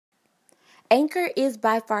Anchor is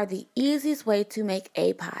by far the easiest way to make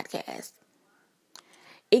a podcast.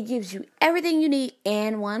 It gives you everything you need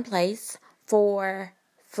in one place for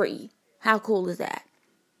free. How cool is that?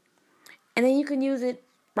 And then you can use it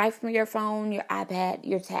right from your phone, your iPad,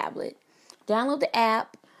 your tablet. Download the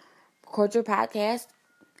app, record your podcast,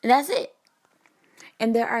 and that's it.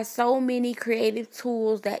 And there are so many creative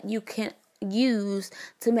tools that you can use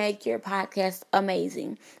to make your podcast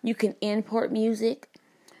amazing. You can import music.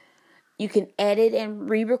 You can edit and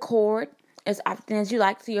re-record as often as you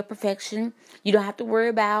like to your perfection. You don't have to worry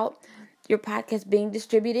about your podcast being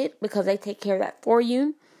distributed because they take care of that for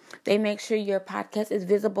you. They make sure your podcast is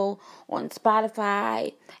visible on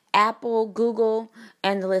Spotify, Apple, Google,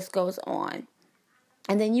 and the list goes on.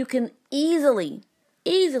 And then you can easily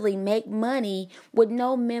make money with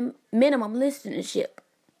no minimum listenership.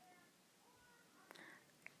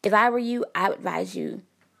 If I were you, I would advise you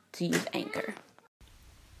to use Anchor.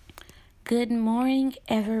 Good morning,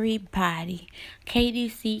 everybody.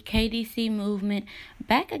 KDC Movement,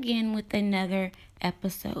 back again with another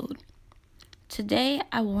episode. Today,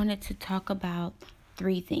 I wanted to talk about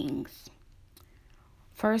 3 things.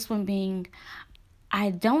 First one being,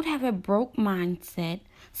 I don't have a broke mindset,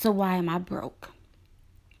 so why am I broke?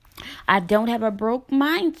 I don't have a broke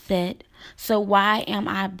mindset, so why am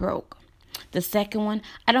I broke? The second one,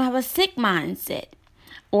 I don't have a sick mindset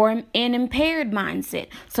or an impaired mindset,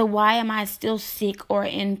 so why am I still sick or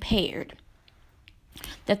impaired?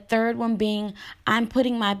 The third one being, I'm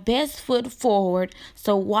putting my best foot forward,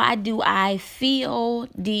 so why do I feel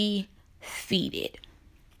defeated?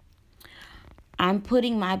 I'm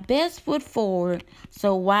putting my best foot forward,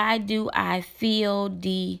 so why do I feel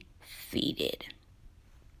defeated?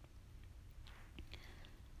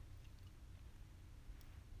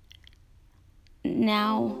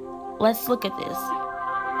 Now, let's look at this.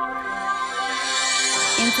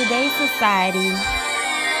 In today's society,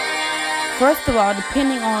 first of all,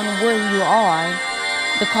 depending on where you are,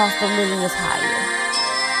 the cost of living is higher.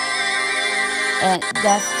 And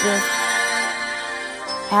that's just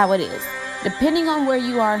how it is. Depending on where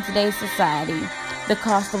you are in today's society, the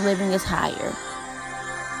cost of living is higher.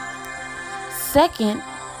 Second,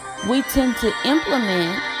 we tend to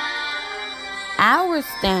implement our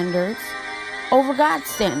standards over God's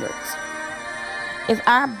standards. If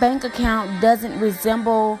our bank account doesn't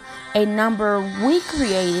resemble a number we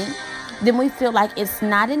created, then we feel like it's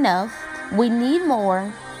not enough, we need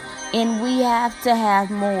more, and we have to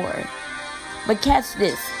have more. But catch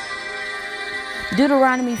this.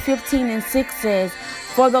 Deuteronomy 15:6 says,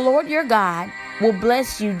 For the Lord your God will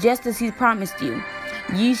bless you just as he promised you.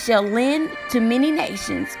 Ye shall lend to many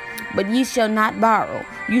nations, but ye shall not borrow.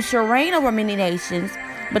 You shall reign over many nations,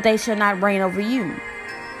 but they shall not reign over you.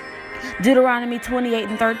 Deuteronomy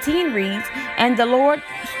 28:13 reads, And the Lord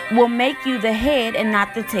will make you the head and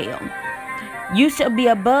not the tail. You shall be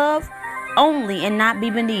above only and not be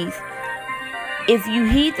beneath. If you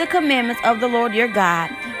heed the commandments of the Lord your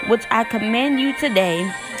God, which I command you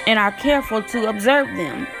today, and are careful to observe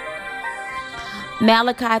them.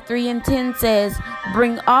 Malachi 3:10 says,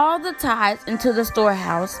 Bring all the tithes into the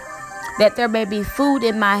storehouse, that there may be food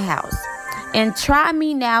in my house. And try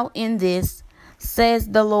me now in this, says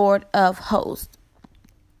the Lord of hosts.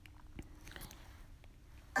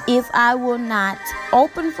 If I will not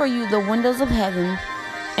open for you the windows of heaven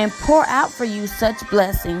and pour out for you such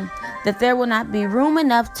blessing that there will not be room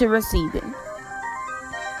enough to receive it.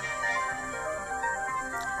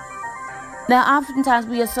 Now, oftentimes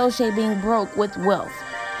we associate being broke with wealth.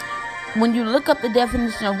 When you look up the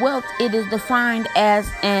definition of wealth, it is defined as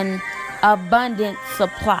an abundant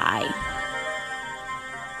supply.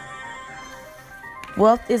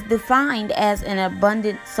 Wealth is defined as an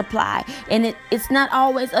abundant supply, and it's not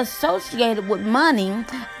always associated with money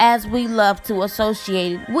as we love to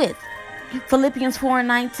associate it with. Philippians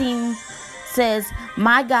 4:19 says,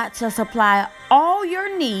 My God shall supply all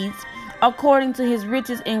your needs according to his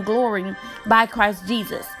riches in glory by Christ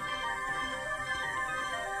Jesus.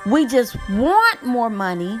 We just want more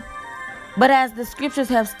money, but as the scriptures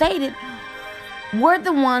have stated, we're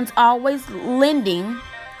the ones always lending.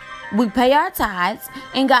 We pay our tithes,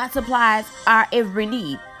 and God supplies our every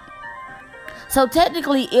need. So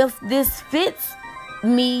technically, if this fits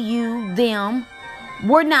me, you, them,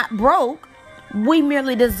 we're not broke. We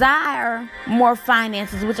merely desire more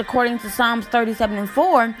finances, which according to Psalms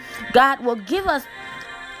 37:4, God will give us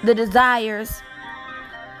the desires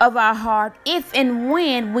of our heart if and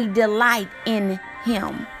when we delight in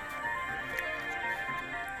him.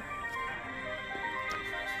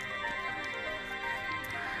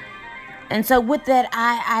 And so with that,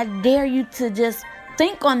 I dare you to just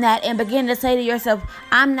think on that and begin to say to yourself,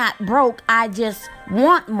 I'm not broke. I just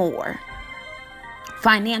want more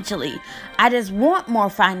financially. I just want more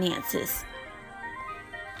finances.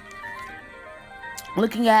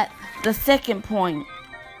 Looking at the second point,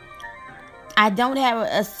 I don't have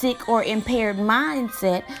a sick or impaired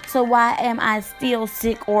mindset, so why am I still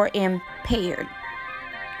sick or impaired?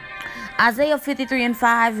 Isaiah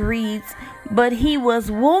 53:5 reads, but he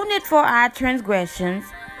was wounded for our transgressions.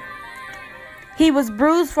 He was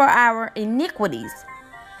bruised for our iniquities.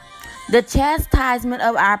 The chastisement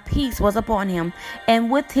of our peace was upon him,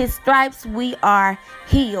 and with his stripes we are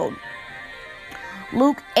healed.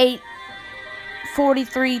 Luke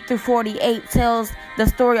 8:43-48 tells the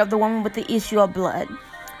story of the woman with the issue of blood.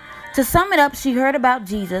 To sum it up, she heard about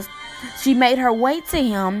Jesus. She made her way to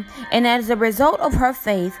him, and as a result of her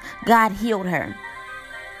faith, God healed her.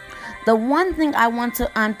 The one thing I want to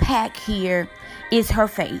unpack here is her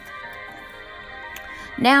faith.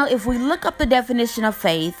 Now, if we look up the definition of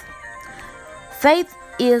faith, faith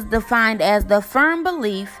is defined as the firm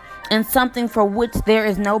belief in something for which there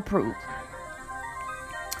is no proof.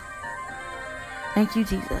 Thank you,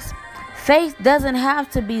 Jesus. Faith doesn't have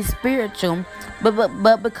to be spiritual,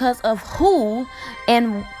 but because of who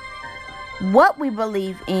and what we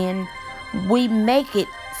believe in, we make it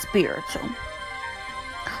spiritual.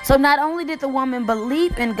 So not only did the woman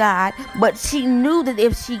believe in God, but she knew that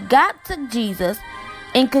if she got to Jesus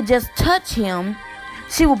and could just touch him,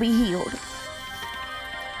 she will be healed.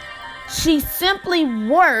 She simply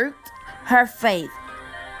worked her faith.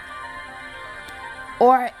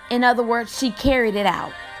 Or, in other words, she carried it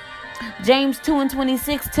out. James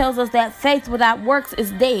 2:26 tells us that faith without works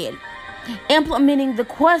is dead. Implementing the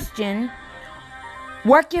question,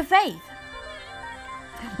 work your faith.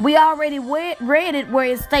 We already read it where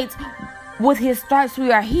it states, with his stripes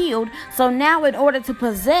we are healed. So now in order to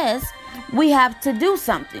possess, we have to do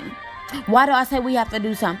something. Why do I say we have to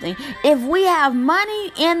do something? If we have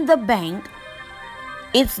money in the bank,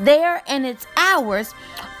 it's there and it's ours.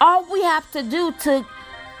 All we have to do to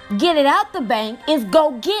get it out the bank is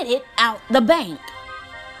go get it out the bank.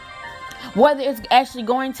 Whether it's actually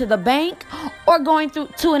going to the bank or going through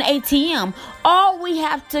to an ATM, all we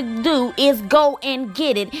have to do is go and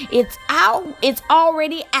get it. It's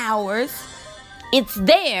already ours. It's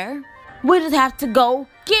there. We just have to go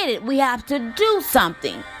get it. We have to do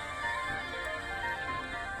something.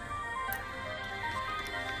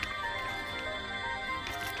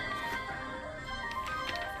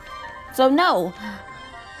 So no,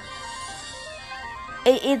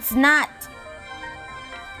 it's not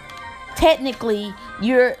technically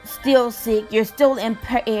you're still sick, you're still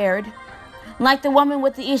impaired. Like the woman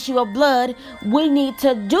with the issue of blood, we need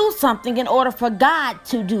to do something in order for God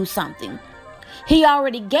to do something. He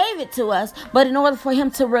already gave it to us, but in order for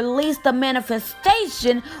him to release the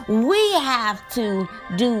manifestation, we have to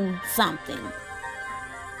do something.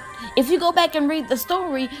 If you go back and read the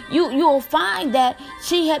story, you'll find that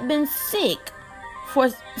she had been sick for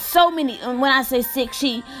so many. And when I say sick,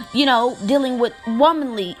 she, dealing with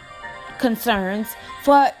womanly concerns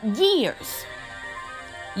for years.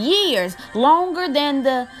 Years. Longer than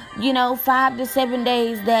the, 5 to 7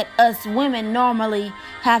 days that us women normally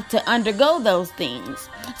have to undergo those things.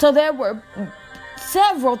 So there were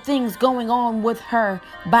several things going on with her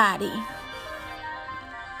body.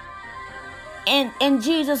 And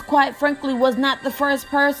Jesus, quite frankly, was not the first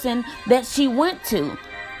person that she went to.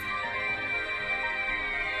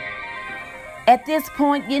 At this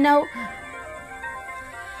point,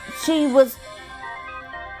 she was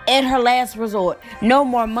at her last resort. No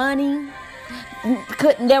more money.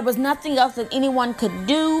 There was nothing else that anyone could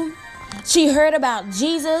do. She heard about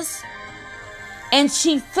Jesus, and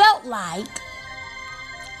she felt like,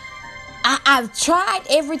 I've tried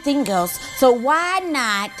everything else, so why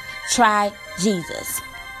not try Jesus?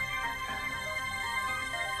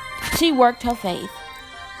 She worked her faith.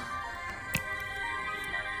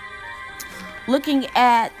 Looking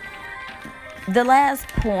at the last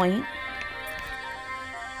point,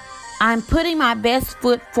 I'm putting my best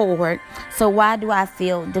foot forward, so why do I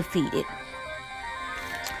feel defeated?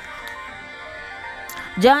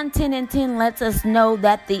 John 10:10 lets us know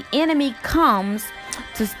that the enemy comes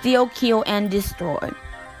to steal, kill, and destroy.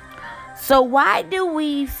 So why do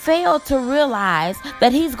we fail to realize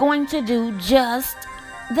that he's going to do just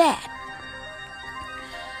that?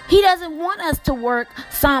 He doesn't want us to work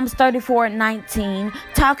Psalms 34:19,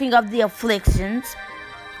 talking of the afflictions,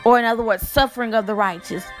 or in other words, suffering of the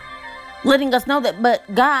righteous, letting us know that, but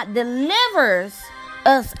God delivers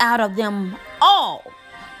us out of them all.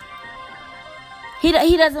 He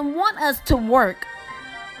doesn't want us to work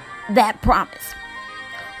that promise.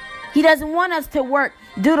 He doesn't want us to work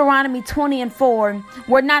Deuteronomy 20:4,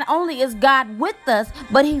 where not only is God with us,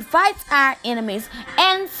 but he fights our enemies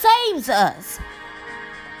and saves us.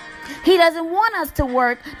 He doesn't want us to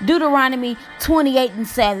work Deuteronomy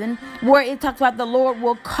 28:7, where it talks about the Lord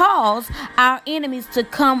will cause our enemies to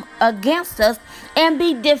come against us and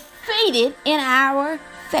be defeated in our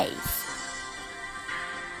face.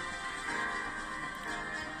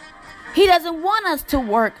 He doesn't want us to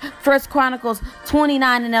work 1 Chronicles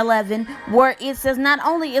 29:11, where it says not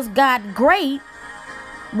only is God great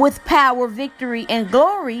with power, victory, and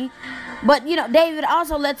glory, but David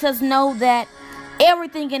also lets us know that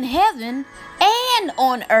everything in heaven and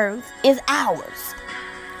on earth is ours.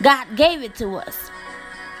 God gave it to us.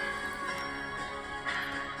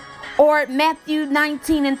 Or Matthew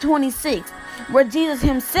 19:26, where Jesus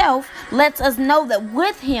himself lets us know that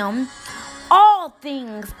with him all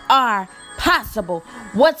things are possible.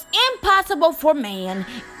 What's impossible for man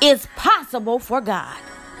is possible for God.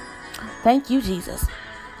 Thank you, Jesus.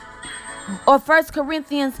 Or 1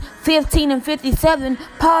 Corinthians 15:57,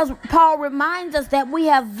 Paul reminds us that we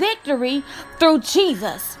have victory through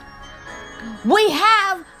Jesus. We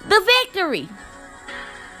have the victory.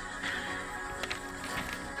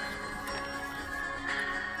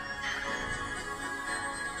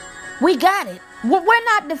 We got it. We're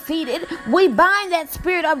not defeated. We bind that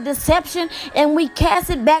spirit of deception and we cast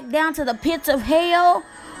it back down to the pits of hell.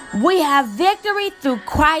 We have victory through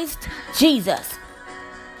Christ Jesus.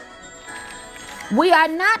 We are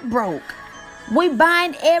not broke. We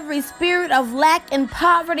bind every spirit of lack and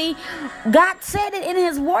poverty. God said it in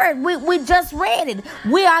his word. We just read it.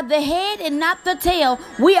 We are the head and not the tail.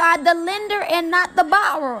 We are the lender and not the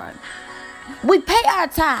borrower. We pay our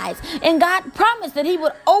tithes, and God promised that he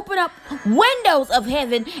would open up windows of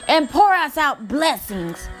heaven and pour us out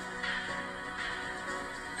blessings.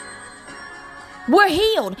 We're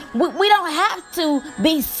healed. We don't have to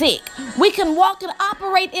be sick. We can walk and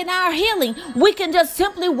operate in our healing. We can just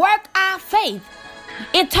simply work our faith.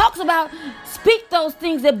 It talks about speak those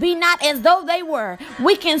things that be not as though they were.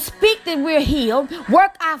 We can speak that we're healed,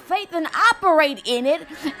 work our faith and operate in it,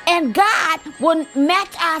 and God will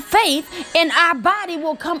match our faith and our body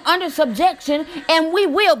will come under subjection and we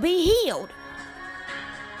will be healed.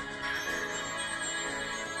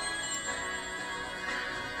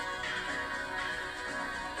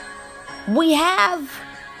 We have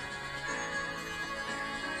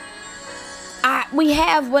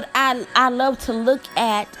what I love to look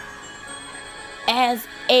at as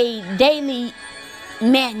a daily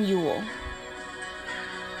manual.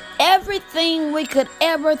 Everything we could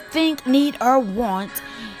ever think, need, or want,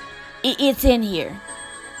 it's in here.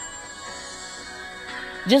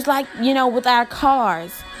 Just like, with our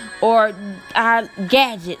cars or our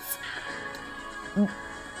gadgets.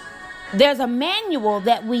 There's a manual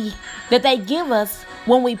that they give us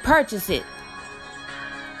when we purchase it.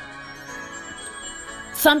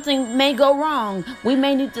 Something may go wrong. We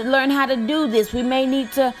may need to learn how to do this. We may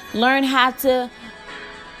need to learn how to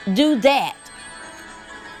do that.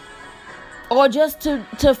 Or just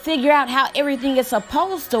to figure out how everything is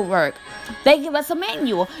supposed to work. They give us a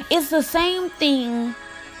manual. It's the same thing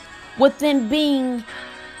within being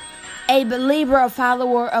a believer, a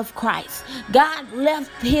follower of Christ. God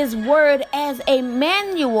left his word as a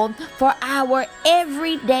manual for our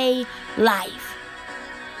everyday life.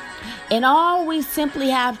 And all we simply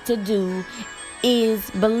have to do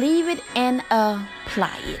is believe it and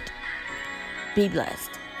apply it. Be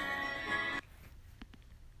blessed.